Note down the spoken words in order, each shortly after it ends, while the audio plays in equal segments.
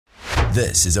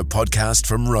This is a podcast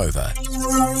from Rover.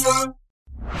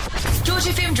 George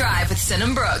FM Drive with Sin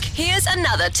and Brooke. Here's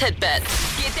another tidbit.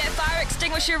 Get that fire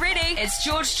extinguisher ready. It's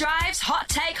George Drive's Hot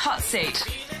Take Hot Seat.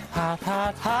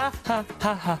 Hot.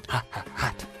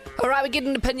 All right, we're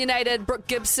getting opinionated. Brooke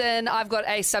Gibson, I've got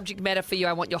a subject matter for you.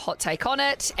 I want your hot take on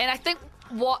it. And I think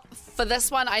for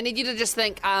this one, I need you to just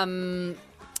think,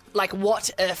 what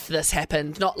if this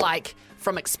happened? Not like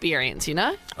from experience, you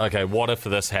know? Okay, what if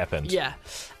this happened? Yeah.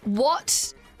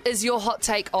 What is your hot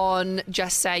take on,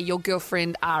 just say, your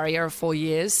girlfriend, Aria, of 4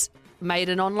 years, made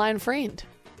an online friend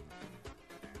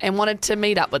and wanted to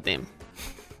meet up with them?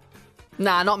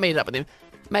 Nah, not meet up with them.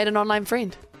 Made an online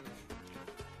friend.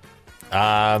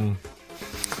 I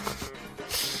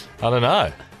don't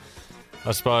know.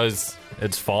 I suppose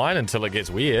it's fine until it gets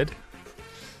weird.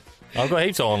 I've got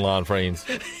heaps of online friends.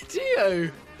 Do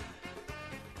you?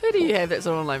 Who do you have that's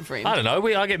an online friend? I don't know.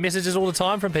 I get messages all the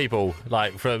time from people,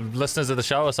 like from listeners of the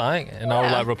show or something, and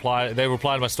I'll reply. They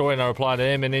reply to my story, and I reply to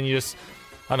them, and then you just,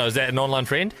 I don't know, is that an online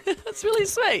friend? That's really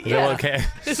sweet. Is that what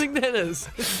I think that is.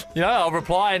 You know, I'll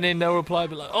reply, and then they'll reply,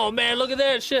 be like, "Oh man, look at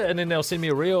that shit," and then they'll send me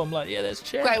a reel. I'm like, "Yeah, that's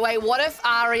chat." Wait. What if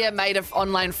Aria made an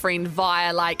online friend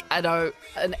via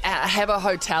have a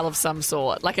hotel of some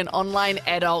sort, like an online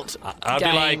adult I'd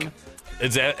game? be like. I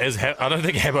don't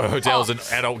think Habbo Hotel is an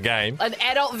adult game. An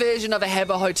adult version of a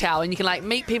Habbo Hotel, and you can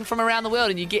meet people from around the world,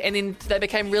 and then they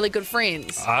became really good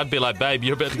friends. I'd be like, babe,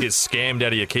 you're about to get scammed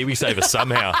out of your KiwiSaver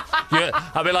somehow.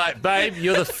 I'd be like, babe,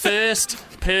 you're the first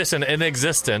person in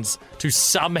existence to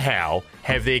somehow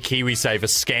have their KiwiSaver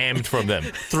scammed from them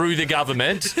through the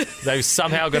government. They're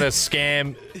somehow going to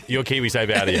scam your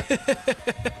KiwiSaver out of you.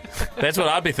 That's what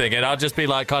I'd be thinking. I'd just be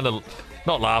like, kind of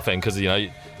not laughing because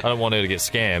I don't want her to get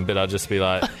scammed, but I'll just be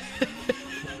like,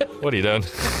 what are you doing?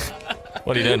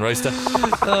 What are you doing, Rooster?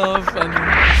 Oh,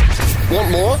 funny.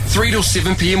 Want more? 3 till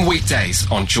 7 p.m. weekdays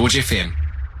on George FM.